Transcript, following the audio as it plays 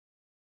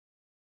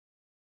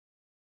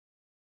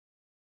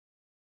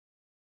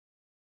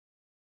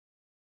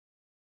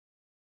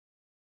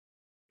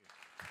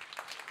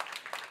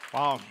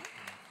Wow.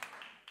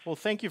 Well,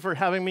 thank you for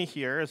having me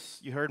here. As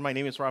you heard, my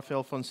name is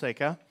Rafael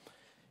Fonseca.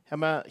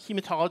 I'm a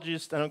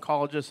hematologist and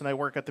oncologist, and I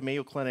work at the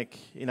Mayo Clinic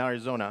in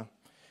Arizona.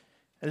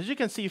 And as you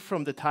can see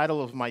from the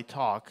title of my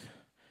talk,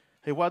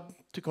 I want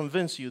to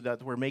convince you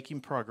that we're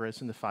making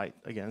progress in the fight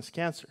against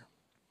cancer.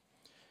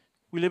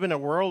 We live in a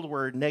world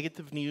where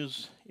negative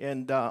news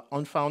and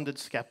unfounded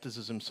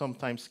skepticism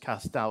sometimes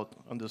cast doubt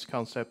on this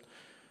concept,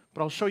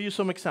 but I'll show you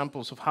some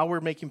examples of how we're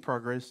making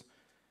progress,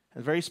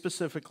 and very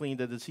specifically in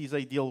the disease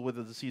I deal with,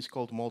 a disease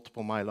called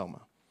multiple myeloma.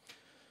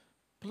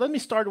 But let me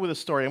start with a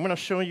story. I'm going to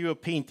show you a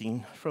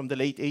painting from the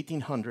late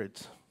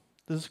 1800s.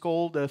 This is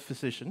called A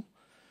Physician,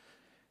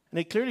 and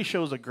it clearly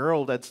shows a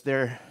girl that's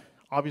there,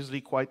 obviously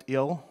quite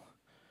ill.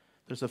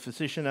 There's a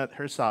physician at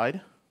her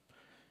side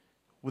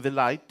with a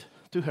light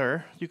to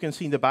her. You can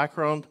see in the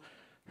background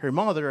her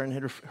mother,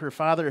 and her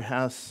father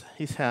has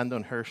his hand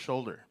on her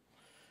shoulder.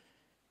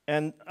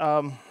 And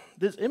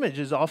this image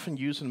is often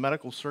used in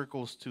medical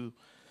circles to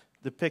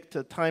depict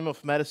a time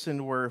of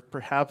medicine where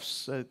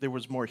perhaps there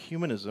was more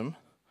humanism.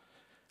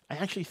 I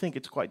actually think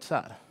it's quite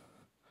sad.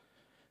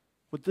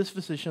 What this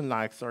physician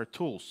lacks are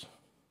tools.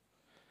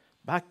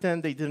 Back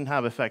then, they didn't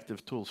have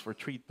effective tools for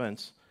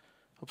treatments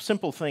of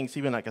simple things,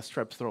 even like a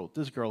strep throat.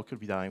 This girl could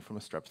be dying from a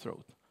strep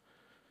throat.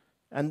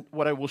 And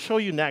what I will show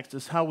you next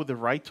is how, with the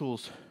right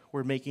tools,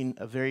 we're making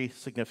a very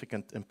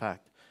significant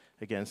impact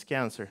against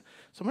cancer.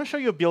 So I'm going to show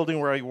you a building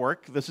where I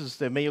work. This is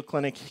the Mayo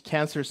Clinic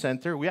Cancer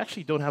Center. We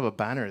actually don't have a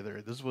banner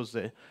there. This was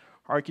the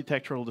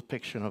architectural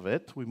depiction of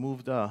it. We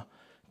moved about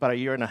a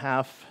year and a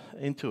half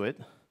into it.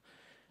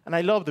 And I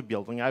love the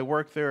building. I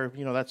work there.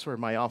 You know, that's where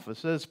my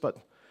office is. But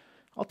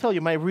I'll tell you,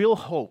 my real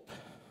hope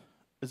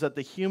is that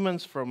the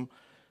humans from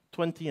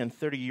 20 and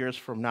 30 years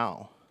from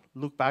now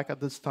look back at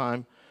this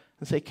time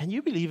and say, can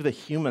you believe the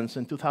humans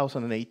in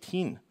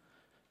 2018?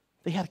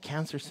 They had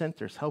cancer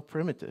centers. How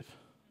primitive.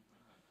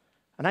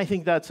 And I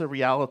think that's a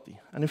reality.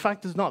 And in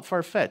fact, it's not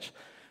far-fetched.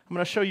 I'm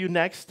going to show you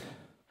next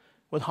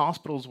what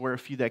hospitals were a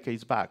few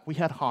decades back. We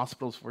had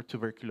hospitals for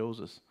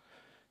tuberculosis.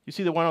 You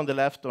see the one on the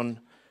left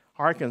on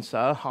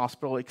Arkansas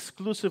Hospital,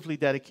 exclusively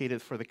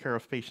dedicated for the care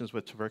of patients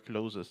with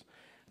tuberculosis.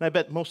 And I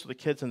bet most of the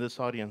kids in this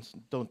audience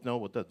don't know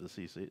what that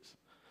disease is.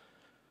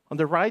 On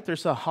the right,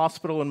 there's a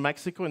hospital in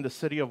Mexico in the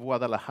city of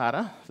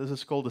Guadalajara. This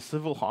is called the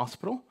Civil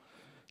Hospital,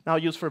 now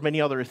used for many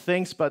other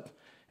things, but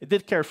it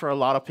did care for a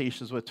lot of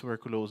patients with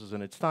tuberculosis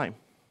in its time.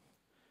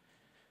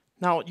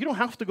 Now, you don't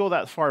have to go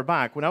that far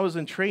back. When I was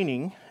in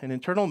training in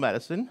internal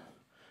medicine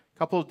a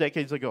couple of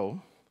decades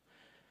ago,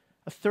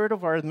 a third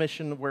of our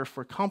admission were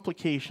for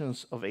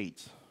complications of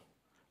AIDS.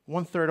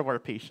 1/3 of our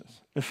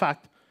patients. In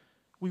fact,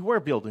 we were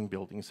building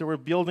buildings. There were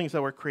buildings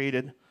that were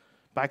created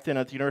back then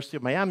at the University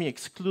of Miami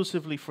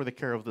exclusively for the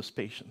care of those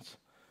patients.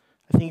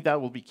 I think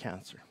that will be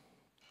cancer.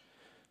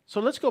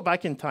 So let's go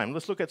back in time.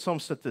 Let's look at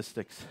some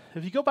statistics.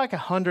 If you go back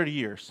 100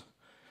 years,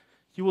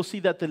 you will see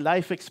that the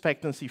life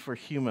expectancy for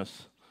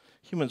humans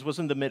was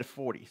in the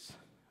mid-40s.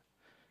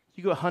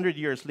 You go 100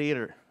 years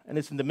later, and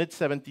it's in the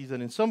mid-70s,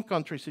 and in some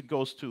countries it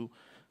goes to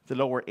the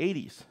lower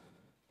 80s.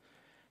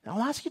 Now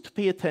I'll ask you to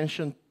pay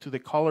attention to the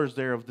colors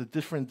there of the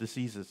different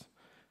diseases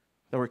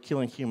that were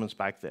killing humans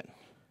back then.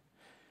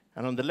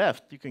 And on the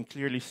left, you can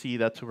clearly see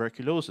that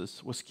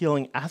tuberculosis was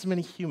killing as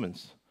many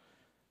humans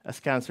as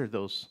cancer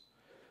does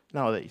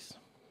nowadays.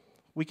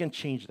 We can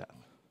change that.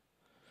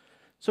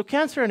 So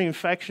cancer and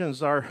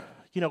infections are,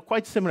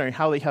 quite similar in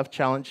how they have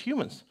challenged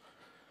humans.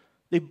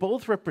 They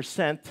both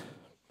represent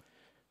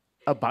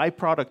a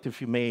byproduct, if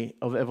you may,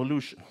 of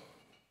evolution.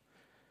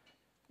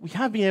 We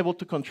have been able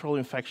to control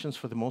infections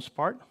for the most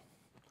part.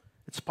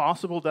 It's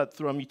possible that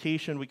through a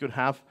mutation we could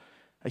have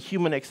a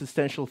human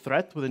existential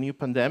threat with a new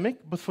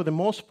pandemic, but for the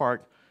most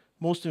part,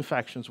 most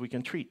infections we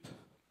can treat.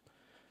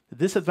 The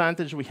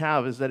disadvantage we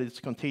have is that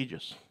it's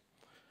contagious.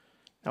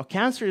 Now,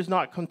 cancer is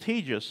not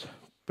contagious,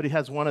 but it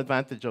has one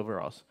advantage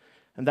over us,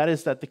 and that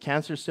is that the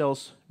cancer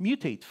cells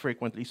mutate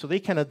frequently, so they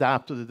can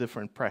adapt to the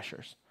different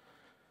pressures.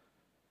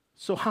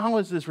 So how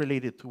is this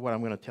related to what I'm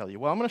going to tell you?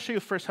 Well, I'm going to show you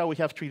first how we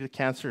have treated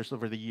cancers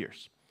over the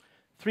years.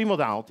 3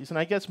 modalities, and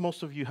I guess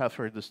most of you have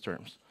heard these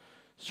terms: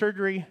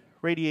 surgery,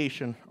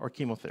 radiation, or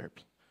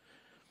chemotherapy.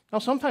 Now,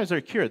 sometimes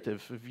they're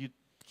curative. If you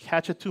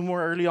catch a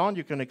tumor early on,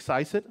 you can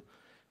excise it,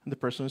 and the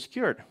person is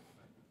cured.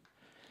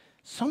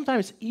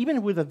 Sometimes,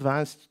 even with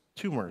advanced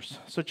tumors,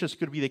 such as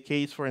could be the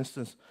case, for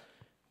instance,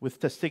 with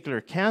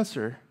testicular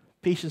cancer,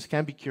 patients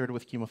can be cured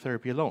with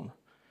chemotherapy alone.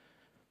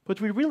 But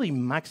we really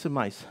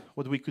maximize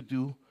what we could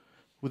do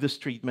with these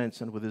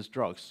treatments and with these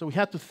drugs. So we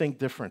had to think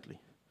differently.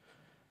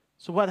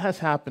 So what has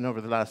happened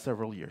over the last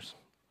several years?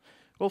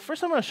 Well,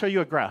 first I'm going to show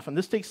you a graph, and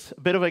this takes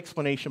a bit of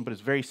explanation, but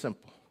it's very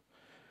simple.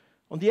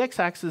 On the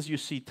x-axis, you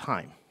see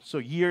time, so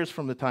years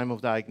from the time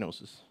of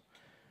diagnosis.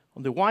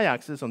 On the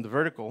y-axis, on the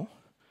vertical,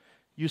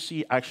 you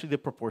see actually the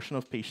proportion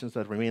of patients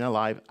that remain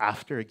alive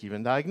after a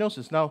given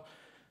diagnosis. Now,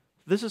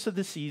 this is a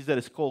disease that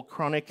is called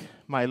chronic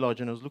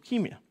myelogenous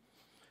leukemia.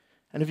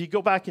 And if you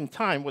go back in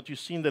time, what you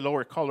see in the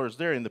lower colors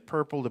there, in the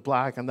purple, the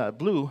black, and that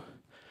blue,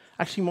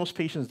 actually most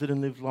patients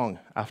didn't live long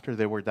after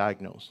they were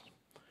diagnosed.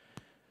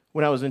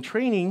 When I was in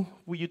training,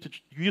 we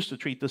used to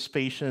treat these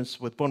patients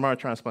with bone marrow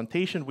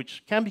transplantation,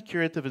 which can be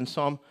curative in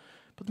some,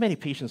 but many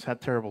patients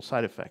had terrible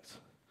side effects.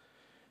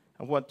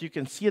 And what you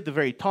can see at the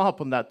very top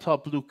on that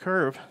top blue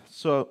curve,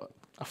 so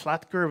a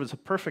flat curve is a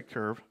perfect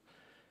curve,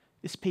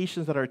 is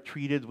patients that are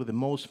treated with the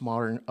most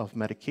modern of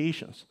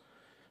medications.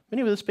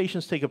 Many of these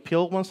patients take a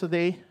pill once a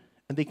day,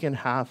 and they can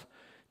have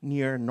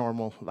near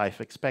normal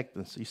life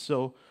expectancy.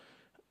 So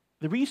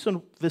the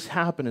reason this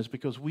happened is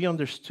because we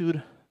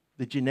understood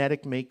the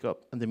genetic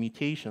makeup and the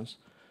mutations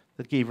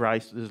that gave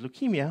rise to this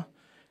leukemia,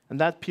 and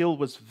that pill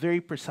was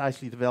very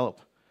precisely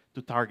developed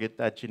to target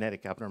that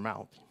genetic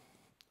abnormality.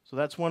 So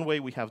that's one way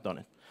we have done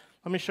it.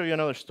 Let me show you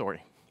another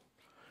story.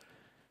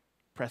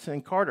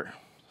 President Carter.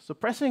 So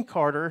President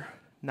Carter,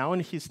 now in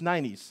his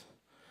 90s,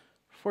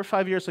 4 or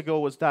 5 years ago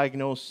was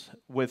diagnosed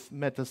with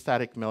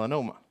metastatic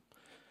melanoma.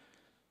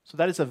 So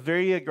that is a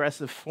very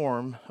aggressive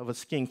form of a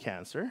skin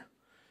cancer.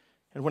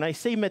 And when I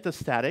say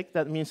metastatic,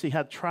 that means he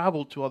had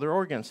traveled to other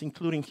organs,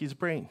 including his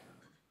brain.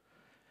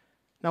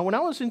 Now, when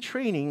I was in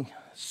training,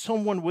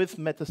 someone with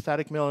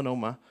metastatic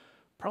melanoma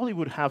probably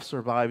would have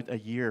survived a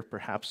year,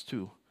 perhaps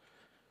 2.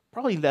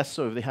 Probably less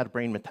so if they had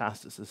brain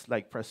metastasis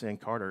like President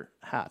Carter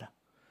had.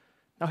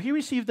 Now, he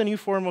received a new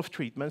form of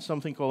treatment,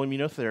 something called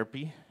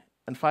immunotherapy,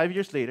 and 5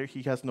 years later,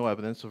 he has no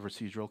evidence of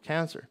residual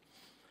cancer.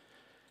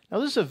 Now,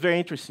 this is a very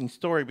interesting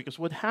story because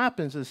what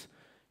happens is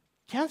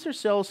cancer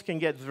cells can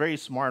get very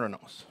smart on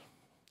us.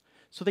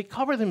 So they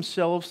cover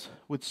themselves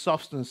with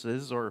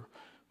substances or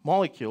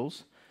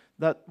molecules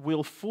that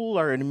will fool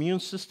our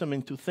immune system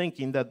into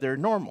thinking that they're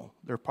normal,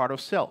 they're part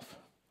of self.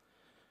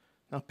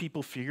 Now,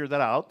 people figure that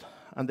out,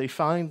 and they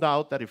find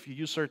out that if you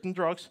use certain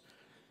drugs,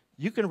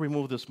 you can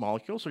remove these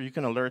molecules, or you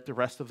can alert the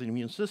rest of the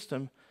immune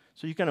system,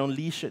 so you can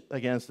unleash it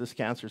against these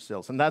cancer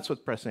cells. And that's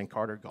what President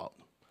Carter got.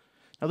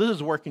 Now, this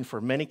is working for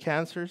many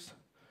cancers.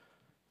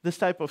 This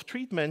type of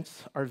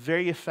treatments are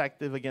very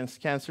effective against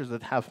cancers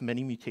that have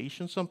many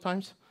mutations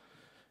sometimes.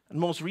 And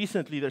most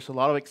recently, there's a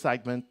lot of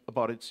excitement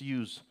about its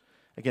use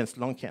against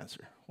lung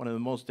cancer, one of the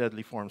most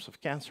deadly forms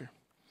of cancer.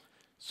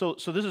 So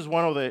this is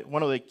one of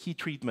the key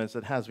treatments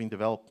that has been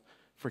developed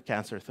for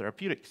cancer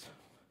therapeutics.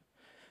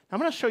 I'm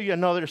going to show you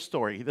another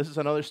story. This is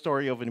another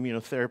story of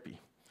immunotherapy.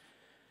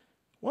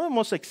 One of the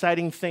most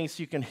exciting things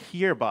you can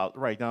hear about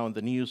right now in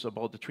the news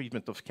about the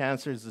treatment of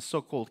cancer is the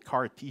so-called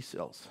CAR T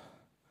cells.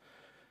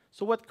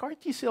 So what CAR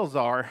T cells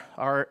are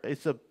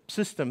it's a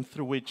system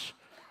through which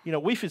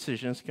we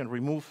physicians can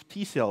remove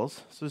T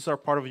cells, so these are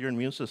part of your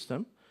immune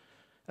system,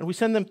 and we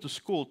send them to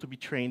school to be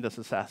trained as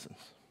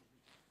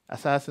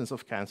assassins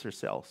of cancer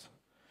cells.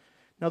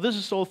 Now, this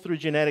is all through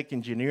genetic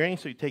engineering,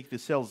 so you take the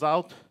cells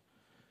out,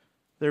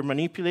 they're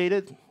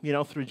manipulated,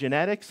 through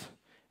genetics,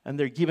 and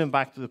they're given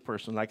back to the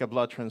person, like a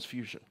blood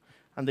transfusion.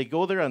 And they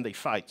go there and they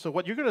fight. So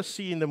what you're going to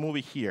see in the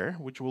movie here,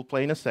 which we'll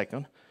play in a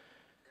second,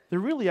 they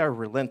really are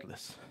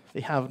relentless.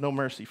 They have no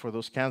mercy for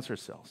those cancer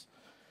cells.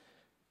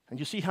 And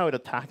you see how it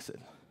attacks it.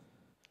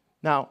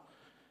 Now,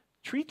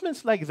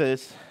 treatments like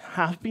this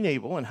have been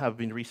able, and have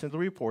been recently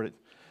reported,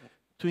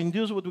 to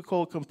induce what we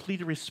call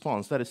complete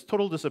response, that is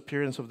total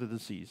disappearance of the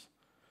disease,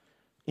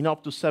 in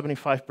up to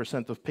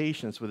 75% of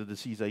patients with the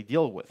disease I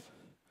deal with.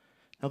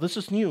 Now, this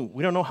is new.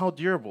 We don't know how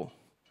durable.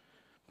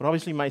 But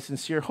obviously, my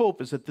sincere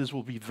hope is that this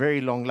will be very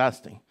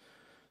long-lasting,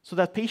 so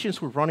that patients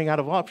who are running out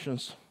of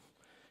options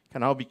can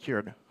now be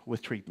cured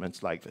with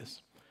treatments like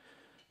this.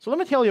 So let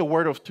me tell you a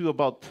word or two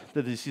about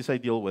the disease I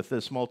deal with,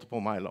 this multiple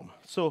myeloma.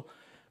 So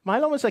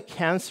myeloma is a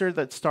cancer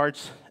that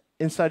starts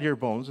inside your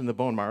bones, in the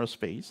bone marrow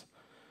space.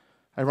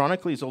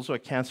 Ironically, it's also a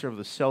cancer of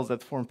the cells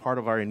that form part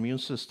of our immune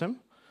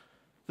system.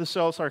 The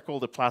cells are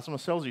called the plasma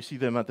cells. You see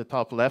them at the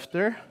top left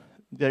there.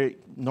 They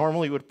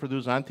normally would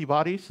produce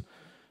antibodies.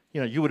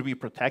 You would be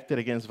protected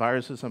against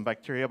viruses and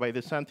bacteria by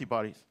these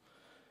antibodies.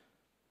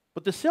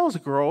 But the cells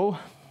grow,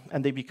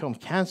 and they become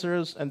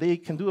cancerous, and they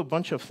can do a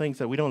bunch of things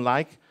that we don't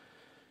like,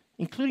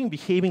 including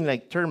behaving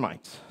like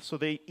termites. So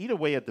they eat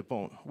away at the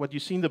bone. What you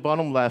see in the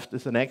bottom left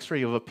is an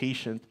X-ray of a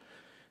patient.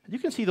 You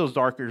can see those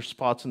darker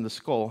spots in the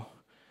skull,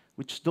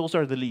 which those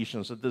are the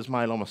lesions that these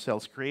myeloma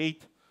cells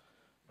create.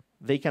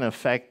 They can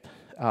affect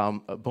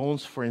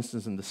bones, for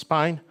instance, in the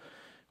spine,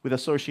 with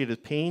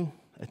associated pain,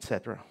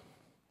 etc.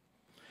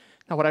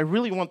 Now, what I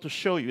really want to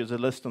show you is a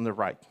list on the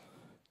right.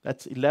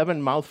 That's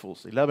 11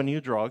 mouthfuls, 11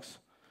 new drugs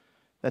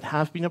that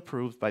have been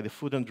approved by the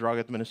Food and Drug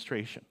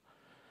Administration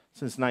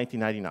since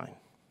 1999.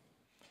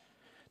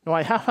 Now,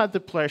 I have had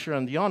the pleasure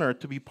and the honor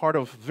to be part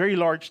of very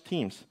large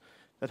teams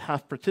that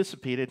have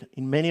participated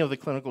in many of the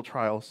clinical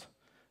trials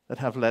that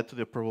have led to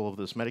the approval of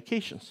these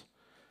medications.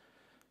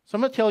 So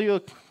I'm going to tell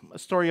you a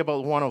story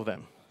about one of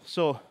them.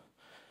 So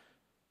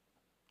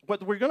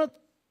what we're going to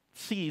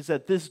see is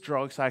that these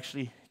drugs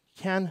actually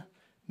can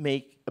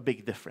make a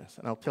big difference,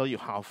 and I'll tell you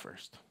how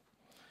first.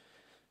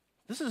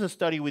 This is a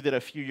study we did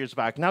a few years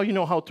back. Now you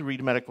know how to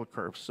read medical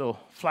curves, so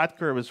flat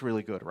curve is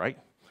really good, right?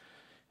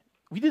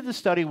 We did this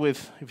study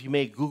with, if you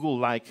make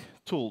Google-like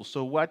tools.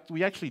 So what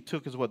we actually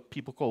took is what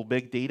people call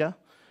big data.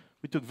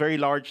 We took very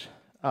large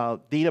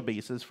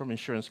databases from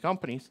insurance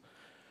companies.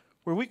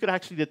 where we could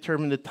actually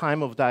determine the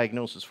time of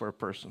diagnosis for a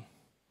person.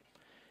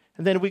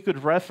 And then we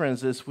could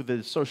reference this with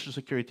the Social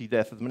Security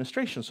Death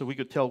Administration, so we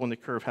could tell when the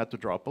curve had to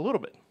drop a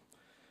little bit.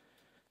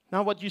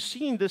 Now, what you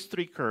see in these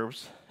three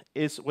curves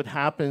is what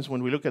happens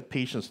when we look at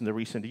patients in the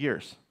recent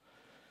years.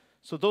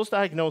 So those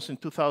diagnosed in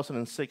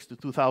 2006 to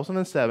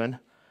 2007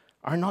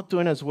 are not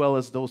doing as well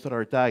as those that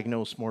are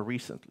diagnosed more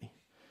recently.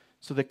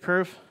 So the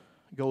curve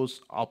goes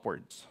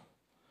upwards.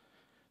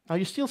 Now,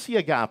 you still see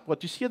a gap.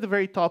 What you see at the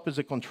very top is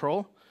a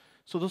control.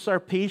 So those are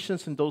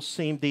patients in those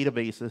same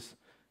databases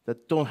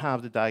that don't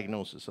have the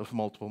diagnosis of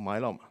multiple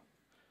myeloma.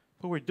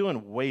 But we're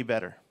doing way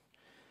better.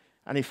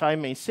 And if I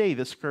may say,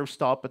 this curve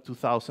stopped at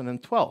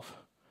 2012.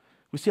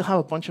 We still have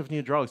a bunch of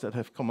new drugs that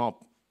have come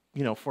up,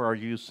 for our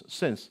use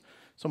since.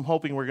 So I'm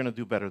hoping we're going to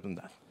do better than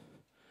that.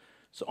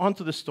 So on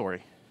to the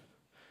story.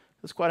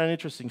 It's quite an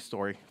interesting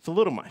story.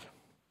 Thalidomide.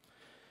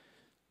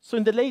 So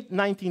in the late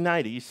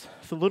 1990s,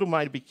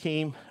 thalidomide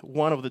became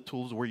one of the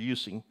tools we're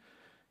using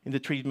in the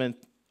treatment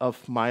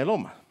of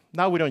myeloma.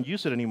 Now we don't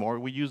use it anymore.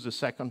 We use the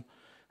second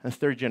and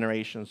third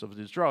generations of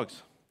these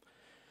drugs.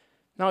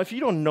 Now, if you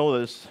don't know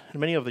this, and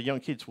many of the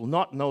young kids will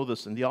not know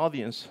this in the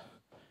audience,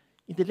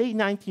 in the late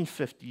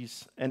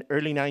 1950s and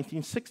early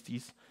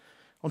 1960s,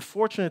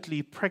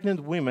 unfortunately, pregnant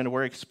women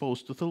were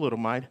exposed to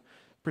thalidomide,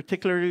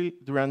 particularly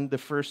during the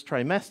first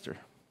trimester.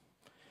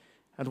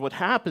 And what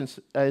happens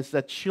is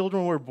that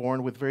children were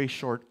born with very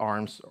short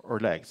arms or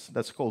legs.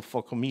 That's called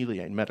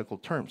phocomelia in medical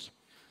terms.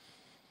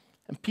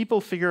 And people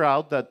figure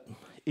out that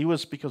it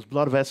was because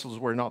blood vessels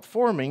were not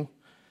forming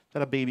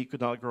that a baby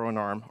could not grow an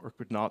arm or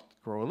could not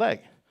grow a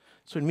leg.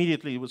 So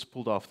immediately it was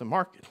pulled off the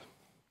market.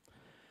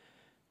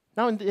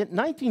 Now, in the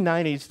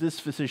 1990s, this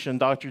physician,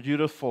 Dr.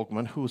 Judith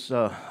Folkman, who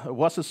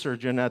was a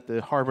surgeon at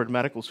the Harvard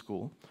Medical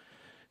School,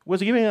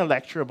 was giving a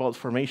lecture about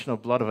formation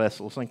of blood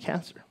vessels and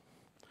cancer.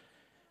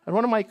 And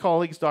one of my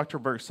colleagues, Dr.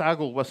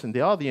 Berg-Sagel, was in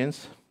the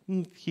audience.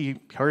 He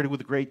heard it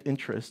with great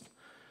interest.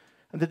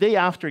 And the day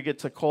after, he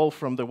gets a call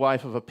from the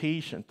wife of a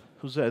patient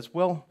who says,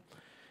 well,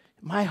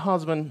 my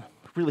husband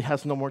really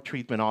has no more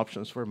treatment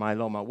options for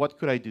myeloma. What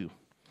could I do?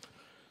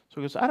 So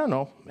he goes, I don't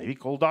know, maybe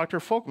call Dr.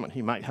 Folkman.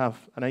 He might have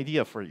an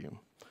idea for you.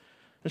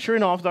 And sure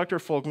enough, Dr.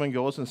 Folkman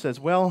goes and says,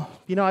 well,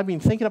 I've been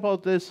thinking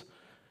about this.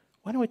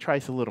 Why don't we try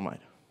thalidomide?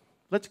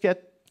 Let's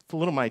get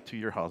thalidomide to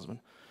your husband.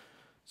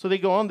 So they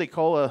go on, they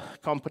call a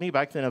company,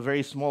 back then a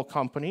very small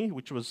company,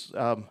 which was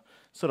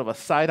sort of a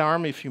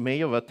sidearm, if you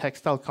may, of a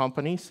textile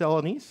company,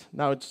 Celanese.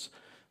 Now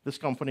this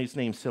company is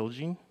named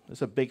Celgene.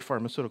 It's a big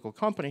pharmaceutical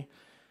company.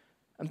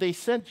 And they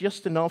sent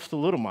just enough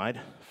thalidomide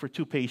for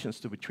 2 patients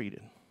to be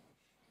treated.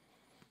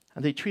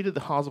 And they treated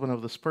the husband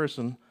of this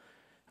person,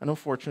 and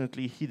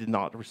unfortunately, he did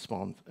not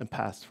respond and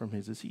passed from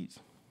his disease.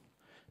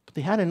 But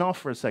they had enough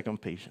for a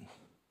second patient,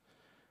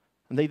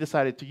 and they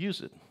decided to use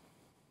it.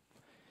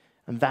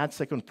 And that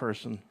second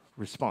person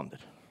responded.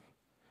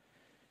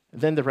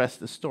 And then the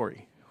rest is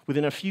story.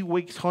 Within a few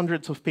weeks,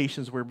 hundreds of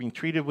patients were being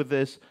treated with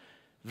this.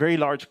 Very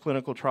large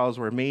clinical trials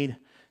were made.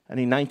 And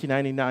in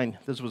 1999,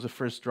 this was the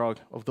first drug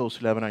of those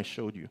 11 I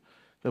showed you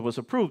that was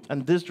approved.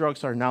 And these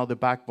drugs are now the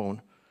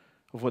backbone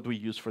of what we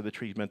use for the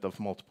treatment of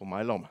multiple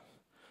myeloma.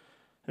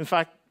 In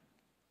fact,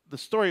 the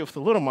story of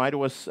thalidomide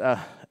was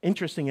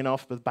interesting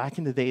enough that back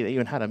in the day, they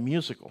even had a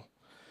musical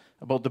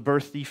about the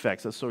birth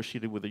defects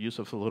associated with the use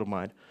of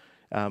thalidomide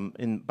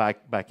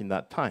back in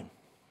that time.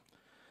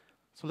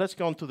 So let's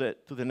go on to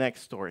the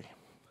next story.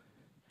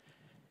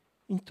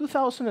 In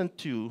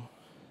 2002,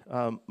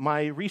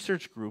 my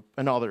research group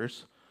and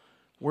others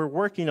were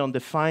working on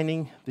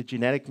defining the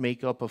genetic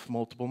makeup of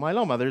multiple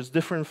myeloma. There's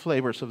different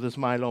flavors of this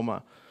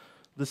myeloma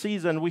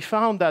disease, and we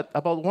found that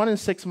about 1 in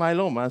 6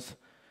 myelomas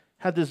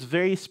had this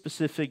very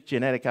specific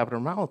genetic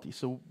abnormality.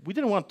 So we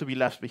didn't want to be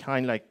left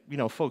behind like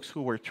folks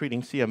who were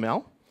treating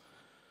CML.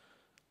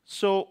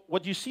 So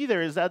what you see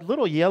there is that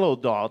little yellow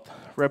dot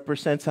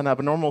represents an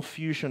abnormal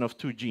fusion of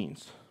 2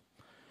 genes.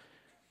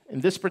 In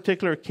this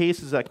particular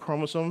case, is that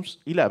chromosomes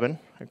 11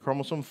 and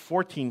chromosome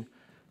 14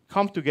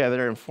 come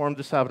together and form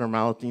this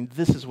abnormality, and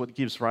this is what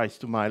gives rise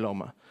to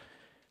myeloma.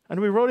 And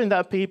we wrote in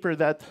that paper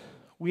that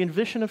we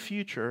envision a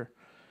future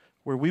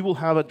where we will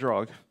have a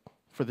drug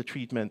for the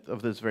treatment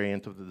of this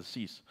variant of the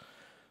disease.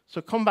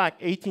 So come back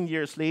 18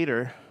 years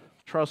later,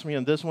 trust me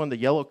on this one, the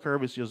yellow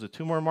curve is just a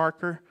tumor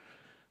marker.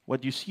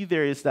 What you see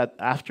there is that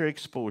after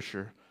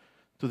exposure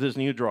to this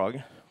new drug,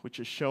 which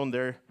is shown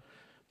there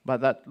by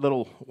that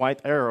little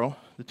white arrow,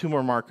 the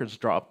tumor markers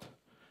dropped.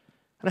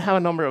 And I have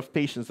a number of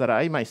patients that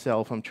I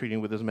myself am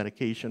treating with this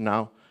medication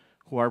now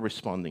who are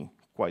responding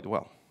quite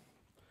well.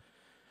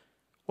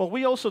 Well,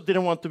 we also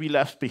didn't want to be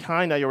left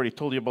behind. I already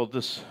told you about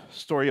this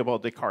story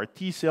about the CAR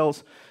T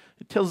cells.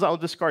 It tells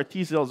out these CAR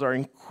T cells are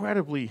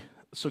incredibly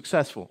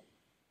successful,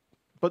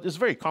 but it's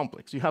very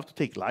complex. You have to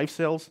take live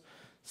cells,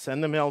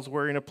 send them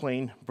elsewhere in a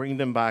plane, bring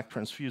them back,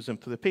 transfuse them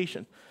to the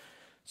patient.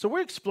 So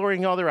we're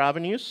exploring other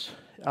avenues.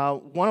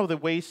 One of the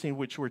ways in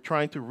which we're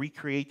trying to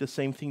recreate the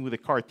same thing with a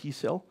CAR T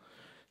cell,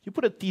 you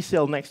put a T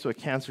cell next to a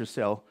cancer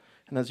cell,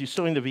 and as you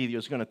saw in the video,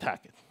 it's going to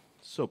attack it.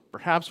 So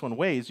perhaps one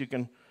way is you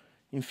can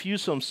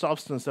infuse some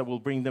substance that will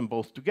bring them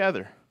both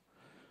together.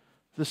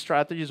 This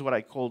strategy is what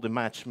I call the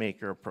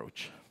matchmaker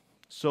approach.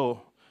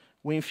 So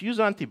we infuse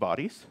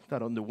antibodies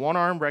that on the one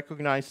arm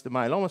recognize the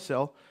myeloma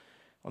cell,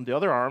 on the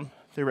other arm,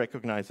 they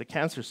recognize the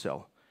cancer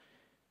cell,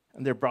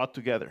 and they're brought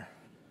together.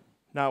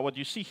 Now, what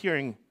you see here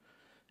in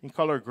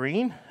color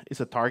green is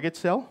a target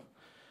cell.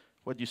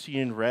 What you see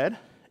in red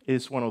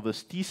is one of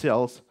those T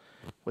cells.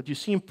 What you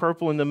see in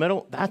purple in the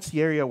middle, that's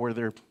the area where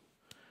they're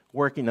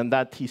working, and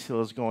that T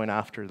cell is going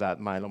after that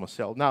myeloma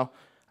cell. Now,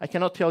 I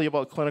cannot tell you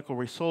about clinical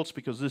results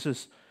because this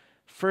is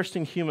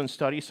first-in-human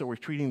study, so we're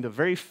treating the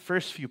very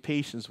first few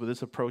patients with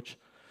this approach.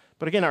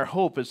 But again, our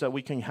hope is that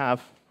we can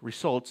have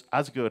results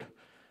as good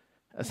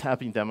as have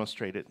been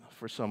demonstrated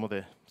for some of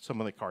the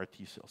CAR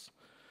T cells.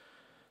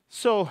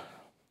 So,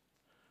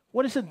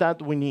 what is it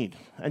that we need?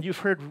 And you've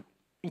heard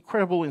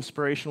incredible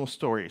inspirational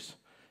stories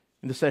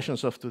in the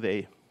sessions of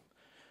today.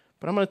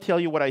 But I'm going to tell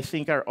you what I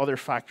think are other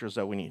factors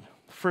that we need.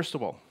 First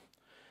of all,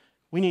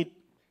 we need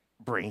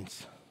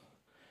brains.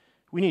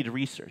 We need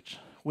research.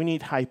 We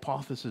need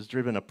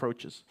hypothesis-driven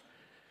approaches.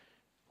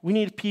 We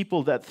need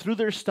people that, through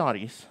their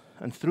studies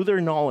and through their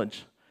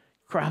knowledge,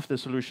 craft the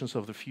solutions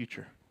of the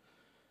future.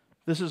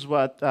 This is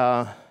what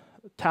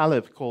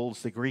Taleb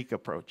calls the Greek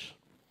approach.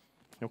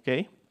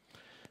 Okay?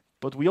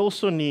 But we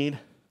also need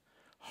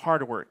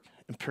hard work,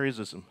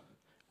 empiricism.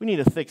 We need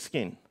a thick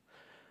skin.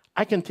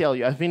 I can tell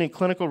you, I've been in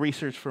clinical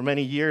research for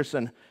many years,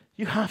 and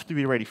you have to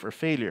be ready for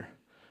failure.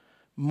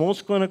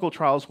 Most clinical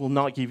trials will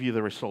not give you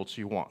the results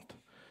you want.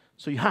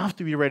 So you have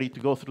to be ready to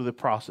go through the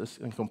process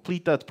and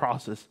complete that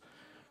process.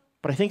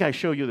 But I think I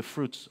show you the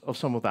fruits of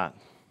some of that.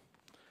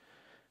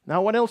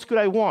 Now, what else could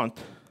I want?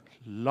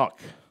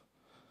 Luck.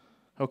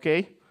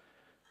 Okay?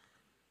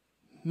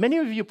 Many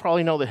of you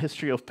probably know the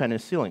history of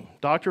penicillin.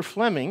 Dr.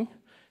 Fleming,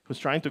 who's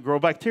trying to grow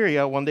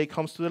bacteria, one day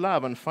comes to the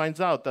lab and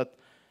finds out that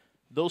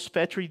those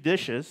Petri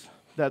dishes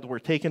that were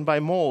taken by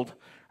mold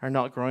are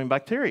not growing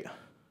bacteria.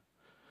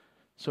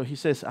 So he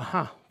says,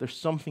 aha, there's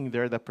something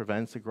there that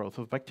prevents the growth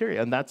of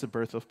bacteria, and that's the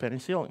birth of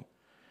penicillin.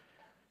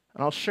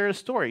 And I'll share a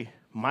story.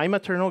 My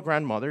maternal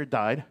grandmother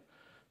died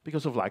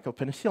because of lack of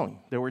penicillin.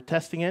 They were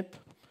testing it.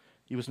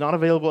 It was not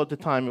available at the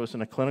time. It was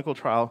in a clinical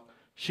trial.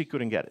 She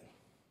couldn't get it.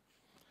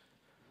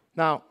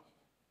 Now,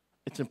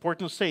 it's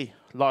important to say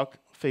luck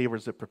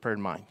favors the prepared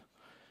mind.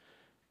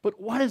 But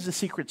what is the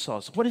secret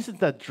sauce? What is it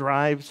that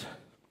drives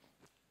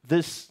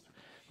this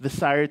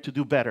desire to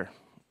do better?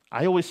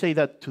 I always say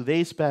that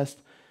today's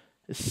best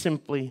is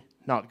simply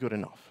not good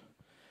enough.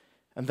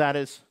 And that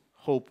is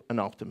hope and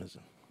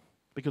optimism.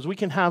 Because we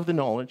can have the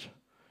knowledge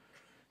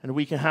and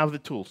we can have the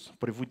tools,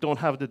 but if we don't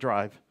have the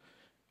drive,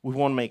 we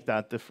won't make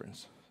that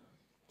difference.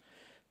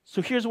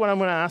 So here's what I'm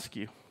going to ask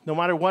you. No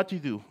matter what you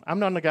do, I'm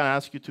not going to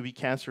ask you to be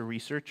cancer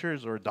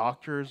researchers or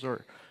doctors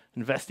or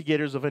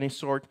investigators of any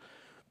sort,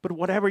 but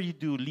whatever you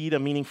do, lead a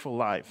meaningful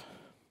life.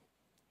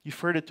 You've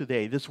heard it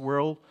today. This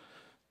world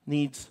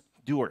needs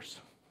doers.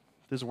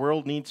 This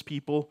world needs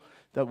people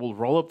that will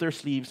roll up their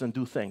sleeves and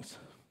do things.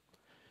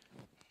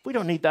 We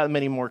don't need that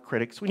many more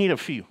critics. We need a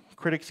few.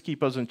 Critics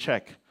keep us in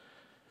check.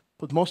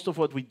 But most of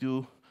what we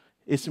do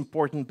is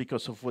important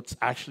because of what's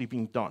actually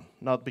being done,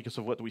 not because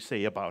of what we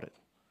say about it.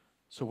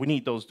 So we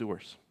need those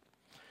doers.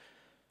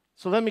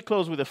 So let me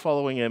close with the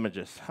following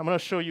images. I'm going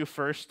to show you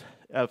first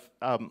of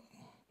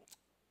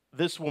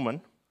this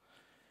woman.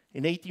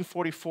 In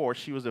 1844,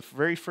 she was the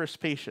very first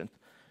patient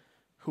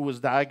who was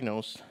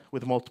diagnosed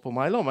with multiple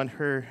myeloma, and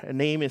her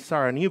name is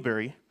Sarah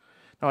Newberry.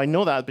 Now, I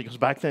know that because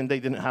back then they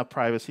didn't have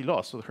privacy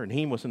laws, so her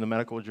name was in the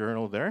medical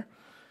journal there.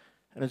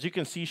 And as you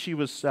can see, she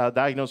was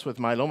diagnosed with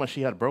myeloma.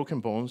 She had broken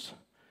bones,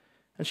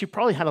 and she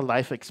probably had a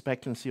life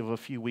expectancy of a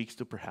few weeks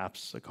to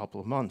perhaps a couple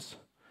of months.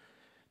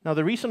 Now,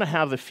 the reason I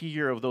have the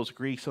figure of those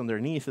Greeks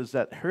underneath is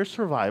that her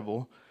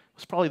survival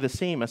was probably the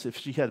same as if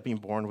she had been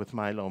born with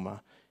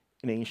myeloma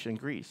in ancient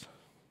Greece.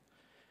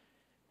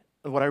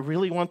 And what I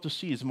really want to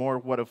see is more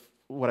of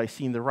what I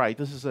see in the right.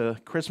 This is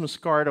a Christmas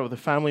card of the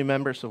family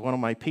members of one of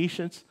my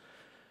patients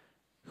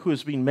who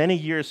has been many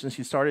years since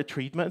he started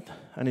treatment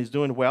and is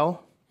doing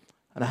well.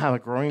 And I have a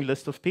growing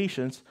list of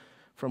patients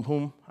from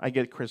whom I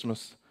get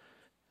Christmas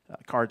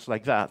cards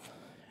like that.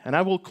 And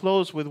I will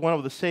close with one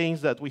of the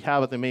sayings that we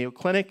have at the Mayo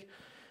Clinic.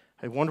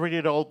 I won't read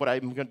it all, but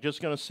I'm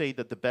just going to say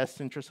that the best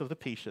interest of the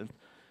patient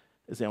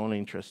is the only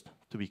interest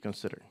to be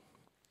considered.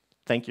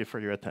 Thank you for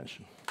your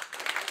attention.